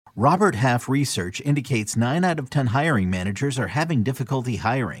Robert Half research indicates 9 out of 10 hiring managers are having difficulty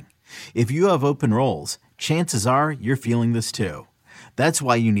hiring. If you have open roles, chances are you're feeling this too. That's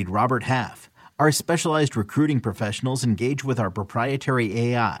why you need Robert Half. Our specialized recruiting professionals engage with our proprietary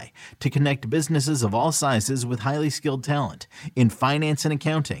AI to connect businesses of all sizes with highly skilled talent in finance and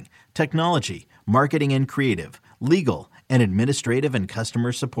accounting, technology, marketing and creative, legal, and administrative and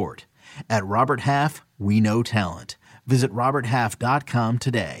customer support. At Robert Half, we know talent. Visit roberthalf.com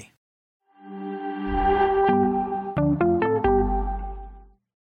today.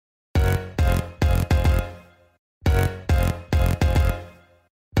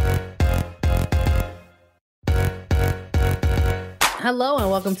 Hello and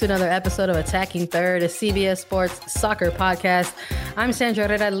welcome to another episode of Attacking Third, a CBS Sports soccer podcast. I'm Sandra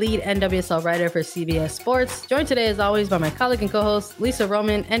Herrera, lead NWSL writer for CBS Sports. Joined today, as always, by my colleague and co-host, Lisa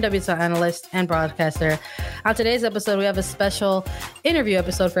Roman, NWSL analyst and broadcaster. On today's episode, we have a special interview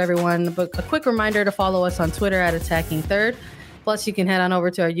episode for everyone, but a quick reminder to follow us on Twitter at Attacking Third. Plus, you can head on over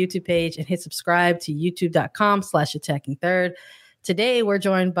to our YouTube page and hit subscribe to youtube.com/Attacking Third. Today, we're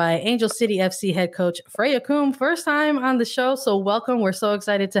joined by Angel City FC head coach Freya Coombe. First time on the show, so welcome. We're so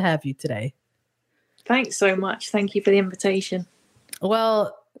excited to have you today. Thanks so much. Thank you for the invitation.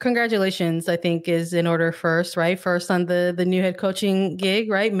 Well, congratulations, I think, is in order first, right? First on the new head coaching gig,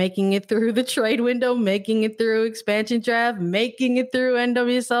 right? Making it through the trade window, making it through expansion draft, making it through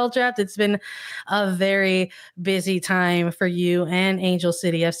NWSL draft. It's been a very busy time for you and Angel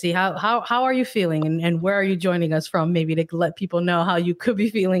City FC. How are you feeling and where are you joining us from? Maybe to let people know how you could be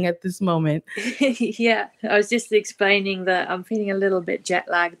feeling at this moment. Yeah, I was just explaining that I'm feeling a little bit jet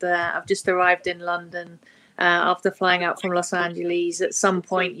lagged. I've just arrived in London after flying out from Los Angeles at some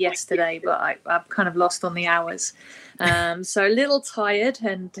point yesterday, but I've kind of lost on the hours. So a little tired,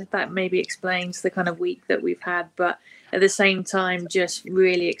 and that maybe explains the kind of week that we've had. But at the same time, just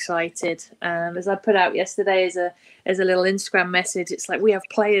really excited. As I put out yesterday as a little Instagram message, it's like, we have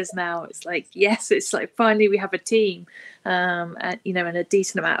players now. It's like, yes, it's like finally we have a team, and a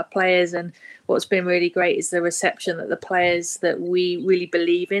decent amount of players. And what's been really great is the reception that the players that we really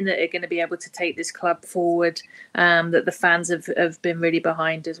believe in that are going to be able to take this club forward, that the fans have been really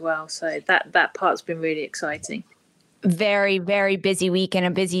behind as well. So that part's been really exciting. Very, very busy week and a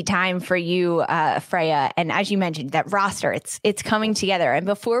busy time for you, Freya. And as you mentioned, that roster, it's coming together. And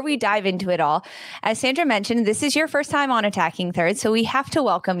before we dive into it all, as Sandra mentioned, this is your first time on Attacking Third, so we have to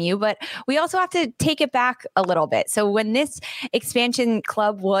welcome you, but we also have to take it back a little bit. So when this expansion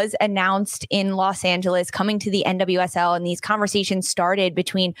club was announced in Los Angeles, coming to the NWSL, and these conversations started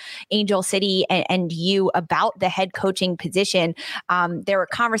between Angel City and you about the head coaching position, there were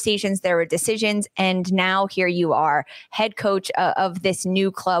conversations, there were decisions, and now here you are, head coach of this new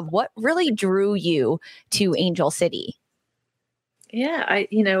club. What really drew you to Angel City? Yeah,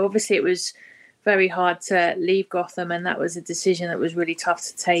 obviously it was very hard to leave Gotham, and that was a decision that was really tough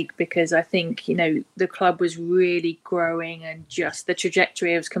to take because I think, the club was really growing and just the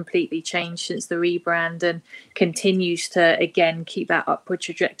trajectory has completely changed since the rebrand and continues to, again, keep that upward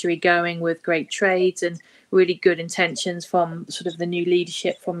trajectory going with great trades and really good intentions from sort of the new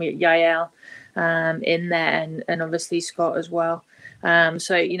leadership from Yael in there and obviously Scott as well.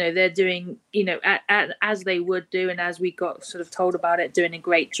 So, they're doing, as they would do and as we got sort of told about it, doing a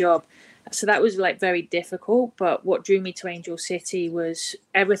great job. So that was like very difficult. But what drew me to Angel City was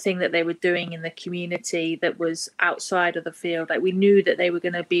everything that they were doing in the community that was outside of the field. Like we knew that they were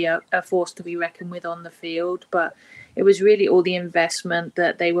going to be a force to be reckoned with on the field, but it was really all the investment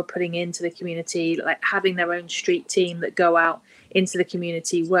that they were putting into the community, like having their own street team that go out into the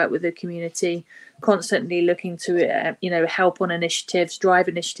community, work with the community, constantly looking to, help on initiatives, drive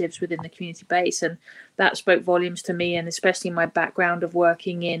initiatives within the community base. And that spoke volumes to me, and especially my background of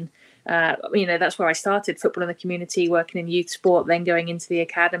working in, that's where I started, football in the community, working in youth sport, then going into the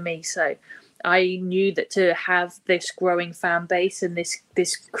academy. So I knew that to have this growing fan base and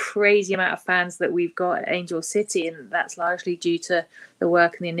this crazy amount of fans that we've got at Angel City, and that's largely due to the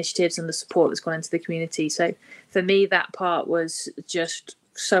work and the initiatives and the support that's gone into the community. So for me, that part was just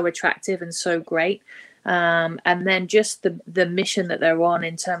so attractive and so great. And then just the mission that they're on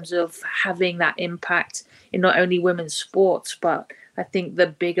in terms of having that impact in not only women's sports, but I think the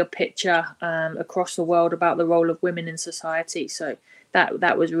bigger picture across the world about the role of women in society. So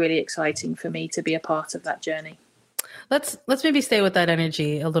that was really exciting for me to be a part of that journey. Let's maybe stay with that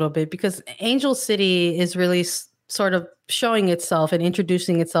energy a little bit, because Angel City is really sort of showing itself and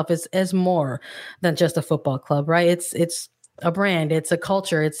introducing itself as more than just a football club, right? It's a brand, it's a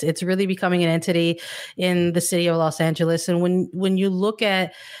culture, it's really becoming an entity in the city of Los Angeles. And when you look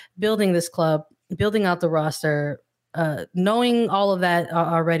at building this club, building out the roster, knowing all of that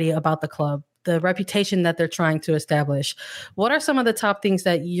already about the club, the reputation that they're trying to establish, what are some of the top things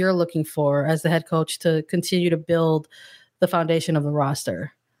that you're looking for as the head coach to continue to build the foundation of the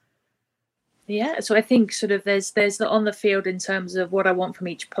roster? Yeah, so I think sort of there's the on the field in terms of what I want from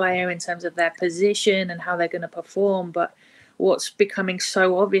each player in terms of their position and how they're going to perform. But what's becoming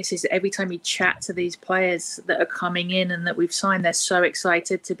so obvious is that every time you chat to these players that are coming in and that we've signed, they're so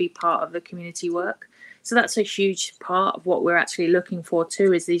excited to be part of the community work. So that's a huge part of what we're actually looking for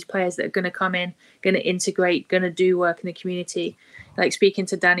too, is these players that are going to come in, going to integrate, going to do work in the community. Like speaking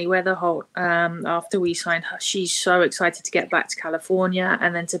to Danny Weatherholt after we signed her, she's so excited to get back to California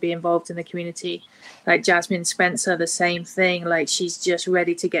and then to be involved in the community. Like Jasmine Spencer, the same thing. Like she's just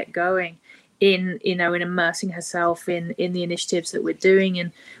ready to get going in immersing herself in the initiatives that we're doing.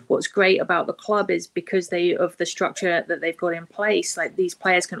 And what's great about the club is because of the structure that they've got in place, like these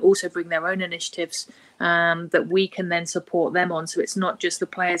players can also bring their own initiatives that we can then support them on. So it's not just the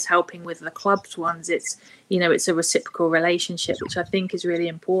players helping with the club's ones, it's a reciprocal relationship, which I think is really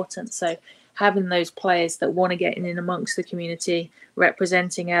important. So having those players that want to get in amongst the community,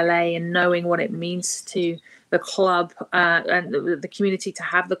 representing LA and knowing what it means to the club and the community to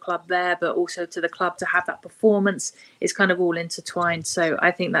have the club there, but also to the club to have that performance is kind of all intertwined. So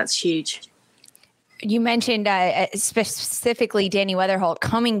I think that's huge. You mentioned specifically Danny Weatherholt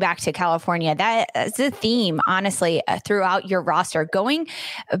coming back to California. That's a theme, honestly, throughout your roster. Going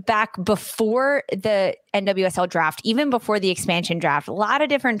back before the NWSL draft, even before the expansion draft, a lot of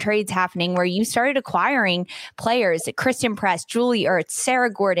different trades happening where you started acquiring players, Kristen Press, Julie Ertz,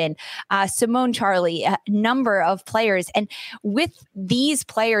 Sarah Gordon, Simone Charlie, a number of players. And with these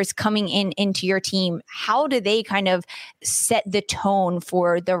players coming into your team, how do they kind of set the tone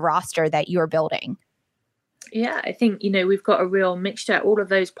for the roster that you're building? Yeah, I think, we've got a real mixture. All of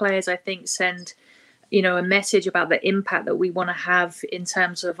those players, I think, send, a message about the impact that we want to have in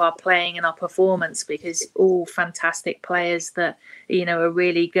terms of our playing and our performance, because all fantastic players that, are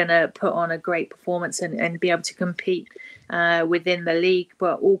really going to put on a great performance and be able to compete within the league,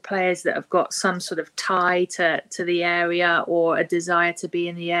 but all players that have got some sort of tie to the area or a desire to be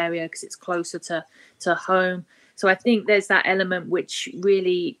in the area because it's closer to home. So I think there's that element which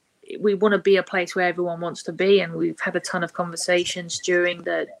really we want to be a place where everyone wants to be. And we've had a ton of conversations during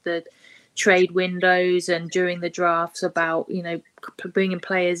the trade windows and during the drafts about, bringing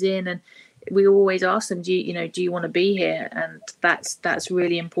players in. And we always ask them, do you want to be here? And that's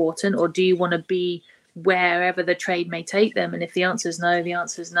really important. Or do you want to be wherever the trade may take them? And if the answer is no, the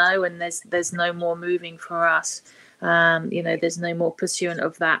answer is no. And there's no more moving for us. There's no more pursuit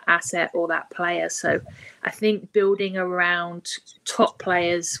of that asset or that player. So I think building around top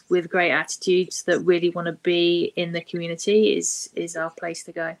players with great attitudes that really want to be in the community is our place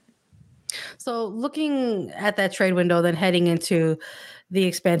to go. So looking at that trade window, then heading into the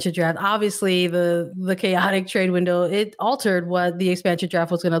expansion draft, obviously the chaotic trade window, it altered what the expansion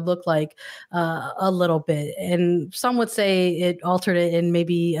draft was going to look like a little bit. And some would say it altered it in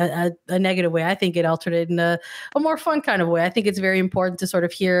maybe a negative way. I think it altered it in a more fun kind of way. I think it's very important to sort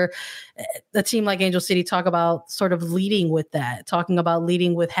of hear a team like Angel City talk about sort of leading with that, talking about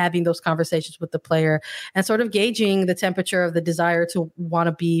leading with having those conversations with the player and sort of gauging the temperature of the desire to want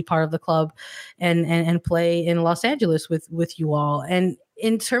to be part of the club and play in Los Angeles with you all. And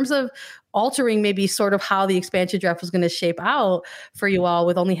in terms of altering maybe sort of how the expansion draft was going to shape out for you all,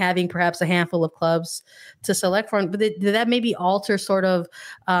 with only having perhaps a handful of clubs to select from, but did that maybe alter sort of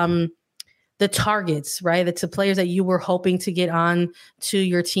the targets, right? That's the players that you were hoping to get on to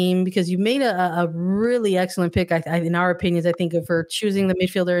your team, because you made a really excellent pick, in our opinions, I think, for choosing the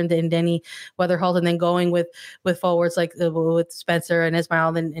midfielder and Danny Weatherholt, and then going with forwards like with Spencer and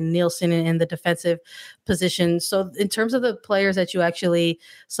Ismail and Nielsen in the defensive position. So in terms of the players that you actually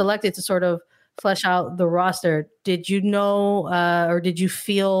selected to sort of flesh out the roster, did you know or did you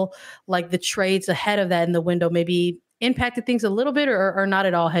feel like the trades ahead of that in the window maybe impacted things a little bit or not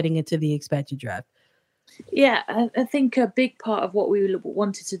at all heading into the expansion draft? Yeah, I think a big part of what we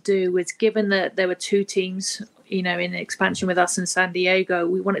wanted to do was, given that there were two teams, in expansion with us and San Diego,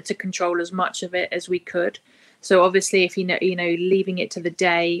 we wanted to control as much of it as we could. So obviously, if leaving it to the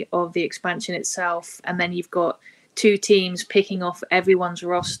day of the expansion itself, and then you've got two teams picking off everyone's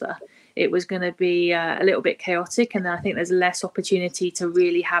roster, it was going to be a little bit chaotic. And I think there's less opportunity to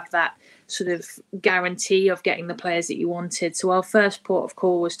really have that sort of guarantee of getting the players that you wanted. So our first port of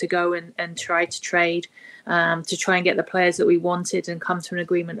call was to go and try to trade, to try and get the players that we wanted and come to an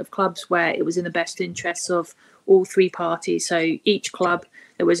agreement of clubs where it was in the best interests of all three parties. So each club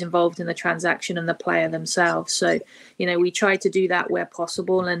that was involved in the transaction and the player themselves. So, we tried to do that where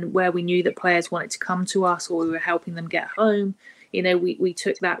possible, and where we knew that players wanted to come to us or we were helping them get home, we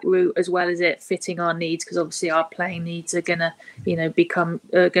took that route, as well as it fitting our needs, because obviously our playing needs are gonna,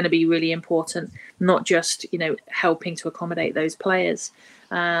 gonna be really important, not just, helping to accommodate those players.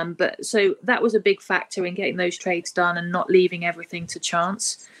 But so that was a big factor in getting those trades done and not leaving everything to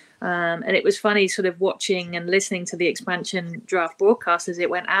chance. And it was funny sort of watching and listening to the expansion draft broadcast as it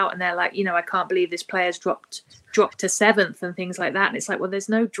went out, and they're like, I can't believe this player's dropped to 7th and things like that. And it's like, well, there's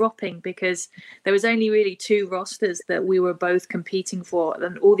no dropping, because there was only really 2 rosters that we were both competing for,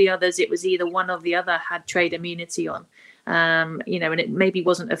 and all the others, it was either one or the other had trade immunity on. And it maybe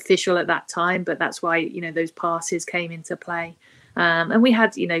wasn't official at that time, but that's why, those passes came into play. And we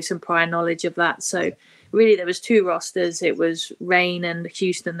had, some prior knowledge of that. So really, there was 2 rosters. It was Reign and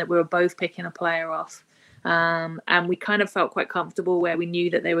Houston that we were both picking a player off. And we kind of felt quite comfortable where we knew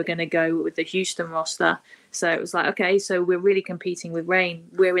that they were going to go with the Houston roster. So it was like, okay, so we're really competing with Reign.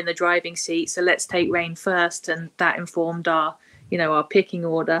 We're in the driving seat, so let's take Reign first. And that informed our picking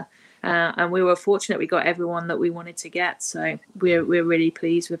order. And we were fortunate we got everyone that we wanted to get. So we're really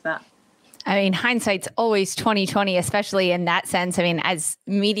pleased with that. I mean, hindsight's always 20/20, especially in that sense. I mean, as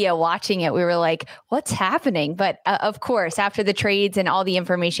media watching it, we were like, what's happening? But of course, after the trades and all the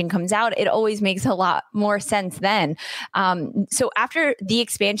information comes out, it always makes a lot more sense then. So after the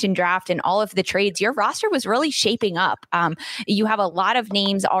expansion draft and all of the trades, your roster was really shaping up. You have a lot of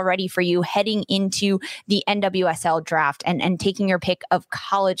names already for you heading into the NWSL draft and taking your pick of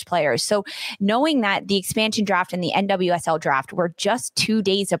college players. So knowing that the expansion draft and the NWSL draft were just 2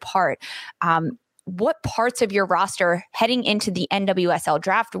 days apart, what parts of your roster heading into the NWSL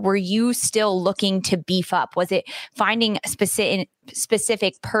draft were you still looking to beef up? Was it finding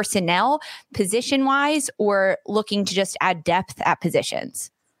specific personnel position-wise, or looking to just add depth at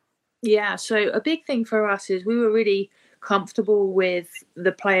positions? Yeah, so a big thing for us is we were really comfortable with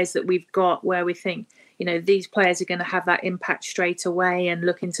the players that we've got, where we think, these players are going to have that impact straight away and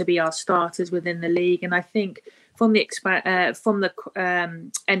looking to be our starters within the league. And I think from the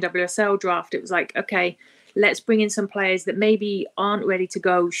NWSL draft, it was like, okay, let's bring in some players that maybe aren't ready to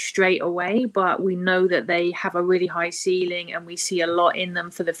go straight away, but we know that they have a really high ceiling and we see a lot in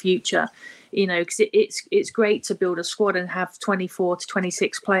them for the future. Because it's great to build a squad and have 24 to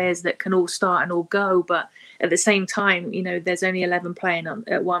 26 players that can all start and all go, but at the same time, there's only 11 playing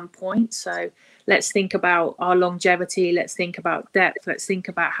at one point. So let's think about our longevity. Let's think about depth. Let's think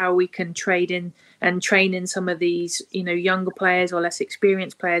about how we can trade in and train in some of these, younger players or less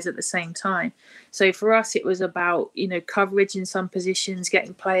experienced players at the same time. So for us, it was about, coverage in some positions,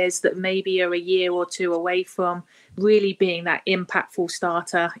 getting players that maybe are a year or 2 away from really being that impactful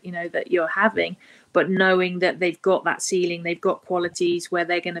starter, that you're having, but knowing that they've got that ceiling, they've got qualities where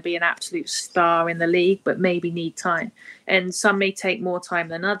they're going to be an absolute star in the league, but maybe need time. And some may take more time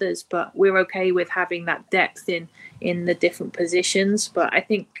than others, but we're okay with having that depth in the different positions. But I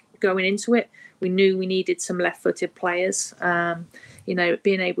think going into it, we knew we needed some left-footed players,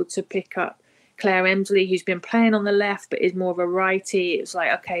 being able to pick up Claire Emsley, who's been playing on the left but is more of a righty. It was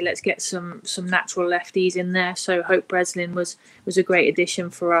like, okay, let's get some natural lefties in there. So Hope Breslin was a great addition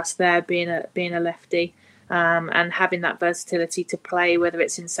for us there, being a lefty, and having that versatility to play, whether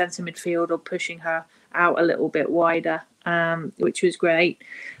it's in centre midfield or pushing her out a little bit wider, which was great.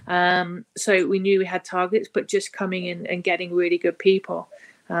 So we knew we had targets, but just coming in and getting really good people.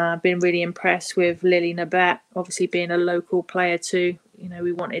 Been really impressed with Lily Nabet, obviously being a local player too.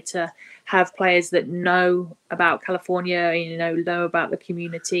 We wanted to have players that know about California, know about the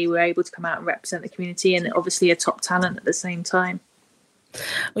community. We're able to come out and represent the community, and obviously a top talent at the same time.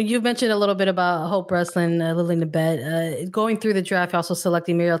 Well, you mentioned a little bit about Hope Breslin, Lily Nabet. Going through the draft, also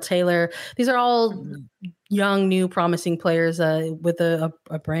selecting Muriel Taylor. These are all young, new, promising players with a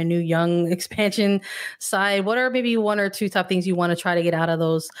brand new, young expansion side. What are maybe 1 or 2 top things you want to try to get out of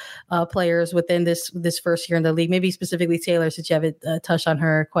those players within this first year in the league? Maybe specifically Taylor, since you haven't touched on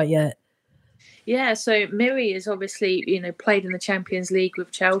her quite yet. Yeah, so Miri is obviously, played in the Champions League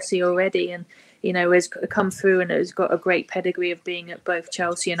with Chelsea already, and has come through and has got a great pedigree of being at both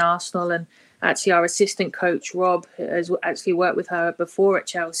Chelsea and Arsenal. And actually our assistant coach, Rob, has actually worked with her before at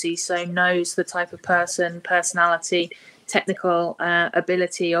Chelsea, so knows the type of personality, technical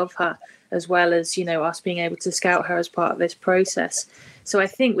ability of her, as well as, us being able to scout her as part of this process. So I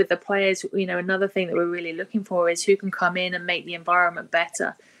think with the players, another thing that we're really looking for is who can come in and make the environment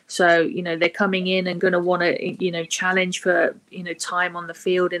better. So, they're coming in and going to want to, challenge for, time on the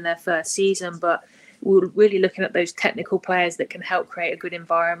field in their first season. But we're really looking at those technical players that can help create a good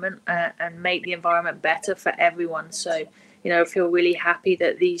environment and make the environment better for everyone. So, I feel really happy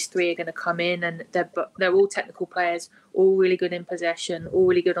that these three are going to come in, and they're all technical players, all really good in possession, all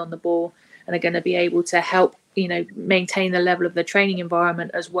really good on the ball, and are going to be able to help, maintain the level of the training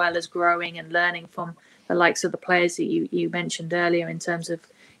environment, as well as growing and learning from the likes of the players that you mentioned earlier, in terms of,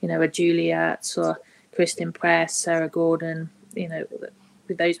 a Juliet or Kristen Press, Sarah Gordon,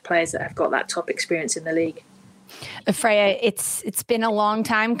 with those players that have got that top experience in the league. Freya, it's been a long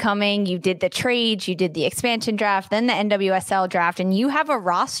time coming. You did the trades, you did the expansion draft, then the NWSL draft, and you have a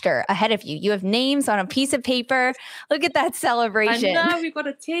roster ahead of you. You have names on a piece of paper. Look at that celebration. I know, we've got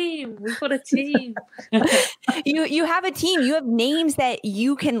a team. You have a team. You have names that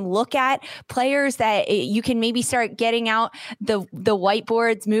you can look at, players that you can maybe start getting out the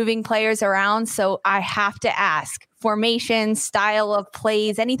whiteboards, moving players around. So I have to ask, formation, style of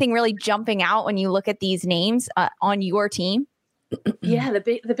plays, anything really jumping out when you look at these names on your team? Yeah,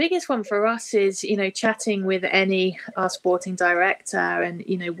 the biggest one for us is, chatting with our sporting director, and,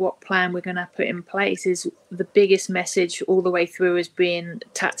 what plan we're going to put in place. Is the biggest message all the way through is being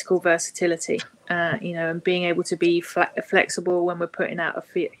tactical versatility, and being able to be flexible when we're putting out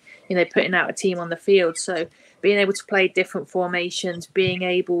a team on the field. So being able to play different formations, being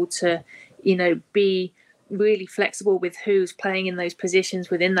able to, be really flexible with who's playing in those positions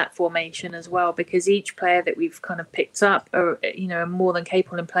within that formation as well, because each player that we've kind of picked up are more than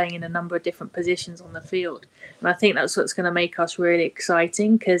capable in playing in a number of different positions on the field. And I think that's what's going to make us really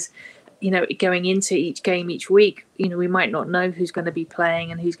exciting, because going into each game each week, we might not know who's going to be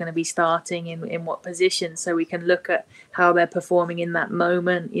playing and who's going to be starting in what position. So we can look at how they're performing in that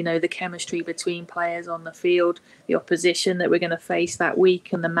moment, the chemistry between players on the field, the opposition that we're going to face that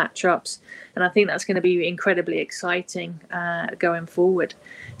week, and the matchups. And I think that's going to be incredibly exciting going forward.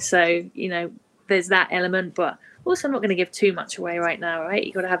 So, there's that element, but also I'm not going to give too much away right now, right?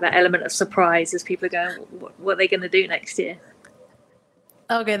 You've got to have that element of surprise as people are going, what are they going to do next year?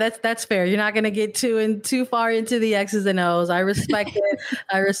 Okay, that's fair. You're not going to get too far into the X's and O's. I respect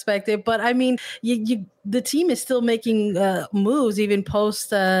it. But I mean, the team is still making moves even post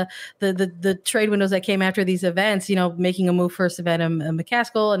the trade windows that came after these events. Making a move for Savannah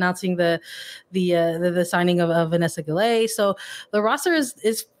McCaskill, announcing the signing of Vanessa Galley. So the roster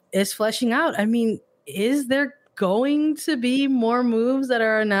is fleshing out. I mean, is there going to be more moves that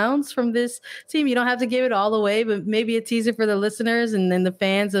are announced from this team? You don't have to give it all away, but maybe a teaser for the listeners and then the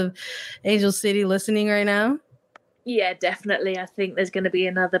fans of Angel City listening right now. Yeah, definitely. I think there's going to be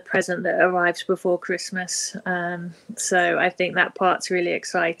another present that arrives before Christmas. So I think that part's really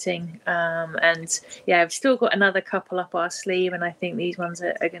exciting. And yeah, I've still got another couple up our sleeve, and I think these ones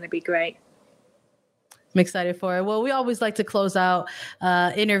are going to be great. I'm excited for it. Well, we always like to close out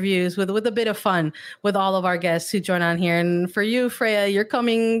interviews with a bit of fun with all of our guests who join on here. And for you, Freya, you're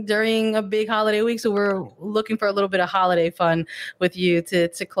coming during a big holiday week, so we're looking for a little bit of holiday fun with you to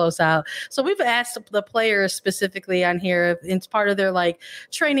close out. So we've asked the players specifically on here, if it's part of their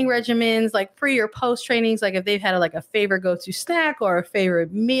training regimens, pre or post trainings, if they've had a favorite go-to snack or a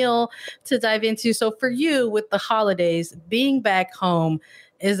favorite meal to dive into. So for you, with the holidays being back home,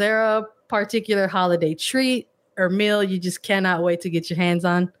 is there a particular holiday treat or meal you just cannot wait to get your hands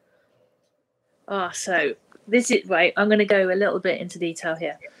on? So this is right. I'm going to go a little bit into detail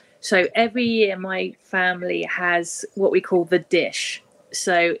here. So every year my family has what we call the dish.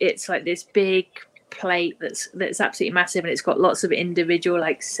 So it's this big plate that's absolutely massive, and it's got lots of individual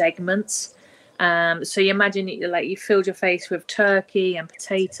segments. So you imagine you filled your face with turkey and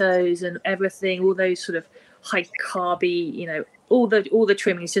potatoes and everything, all those sort of high carby, all the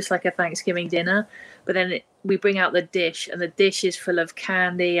trimmings, just like a Thanksgiving dinner. But then we bring out the dish, and the dish is full of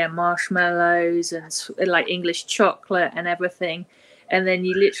candy and marshmallows and English chocolate and everything. And then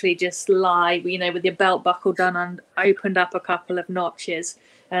you literally just lie, with your belt buckle done and opened up a couple of notches.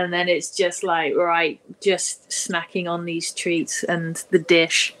 And then it's just just snacking on these treats and the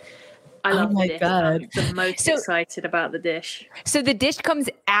dish. I love the dish. God. I'm the most excited about the dish. So the dish comes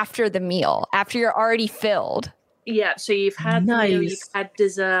after the meal, after you're already filled. Yeah, so you've had the meal, you've had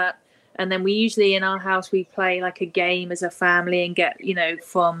dessert, and then we usually in our house we play a game as a family and get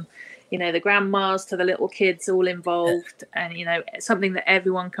from the grandmas to the little kids all involved, and something that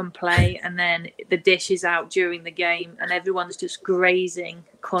everyone can play. And then the dish is out during the game, and everyone's just grazing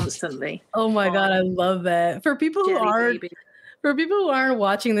constantly. Oh my God, I love that. For people who aren't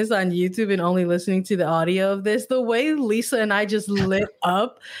watching this on YouTube and only listening to the audio of this, the way Lisa and I just lit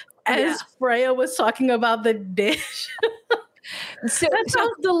up as Freya was talking about the dish. So that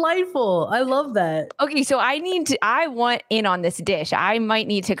sounds delightful. I love that. Okay, so I want in on this dish. I might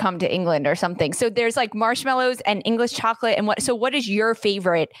need to come to England or something. So there's like marshmallows and English chocolate and what is your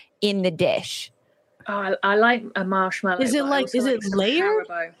favorite in the dish? Oh, I like a marshmallow. Is it layered?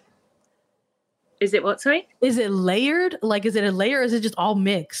 Haribo. Is it what, sorry? Is it layered? Like, is it a layer or is it just all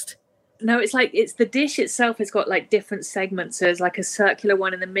mixed? No, it's the dish itself has got like different segments. So there's like a circular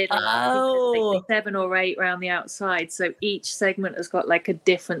one in the middle. Oh. Like 7 or 8 around the outside. So each segment has got like a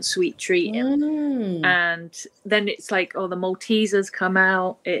different sweet treat in. And then it's like, the Maltesers come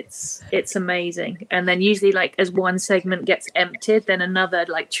out. It's amazing. And then usually like as one segment gets emptied, then another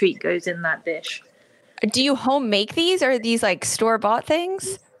like treat goes in that dish. Do you home make these or are these like store-bought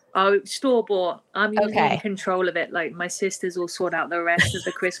things? Oh, store-bought. I'm usually in control of it. Like my sisters will sort out the rest of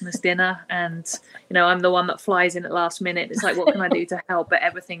the Christmas dinner, and I'm the one that flies in at last minute. It's like, what can I do to help? But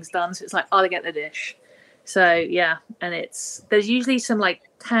everything's done, so it's like, I'll get the dish. So yeah, and there's usually some like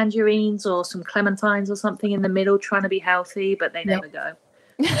tangerines or some clementines or something in the middle, trying to be healthy, but they never go.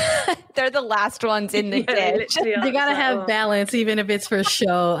 They're the last ones in the dish. You gotta have balance, even if it's for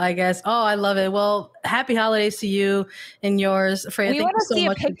show, I guess. Oh, I love it. Well, happy holidays to you and yours, Freya. We want to see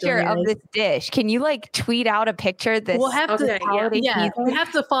a picture of this dish. Can you like tweet out a picture? We'll have to. Yeah, we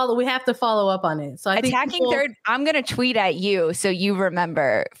have to follow. We have to follow up on it. So Attacking Third. I'm gonna tweet at you so you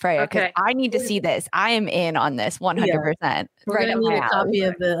remember, Freya, because I need to see this. I am in on this 100%. We're gonna need a copy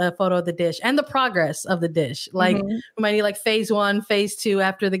of the photo of the dish and the progress of the dish. Like we might need like phase 1, phase 2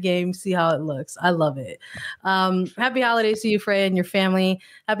 after the game. See how it looks. I love it. Happy holidays to you, Freya, and your family.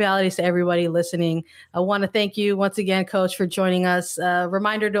 Happy holidays to everybody listening. I want to thank you once again, Coach, for joining us.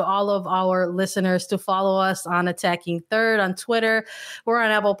 Reminder to all of our listeners to follow us on Attacking Third on Twitter. We're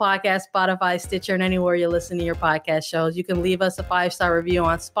on Apple Podcasts, Spotify, Stitcher, and anywhere you listen to your podcast shows. You can leave us a 5-star review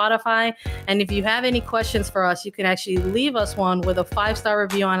on Spotify. And if you have any questions for us, you can actually leave us one with a 5-star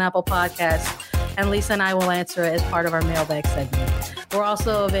review on Apple Podcasts. And Lisa and I will answer it as part of our mailbag segment. We're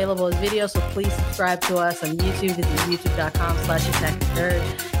also available as video, so please subscribe to us on YouTube. Visit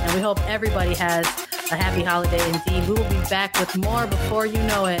youtube.com/AttackingThird. And we hope everybody has a happy holiday indeed. We will be back with more before you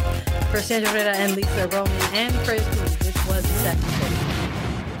know it. For Sandra Rita and Lisa Roman and Freya Coombe, this was The Second.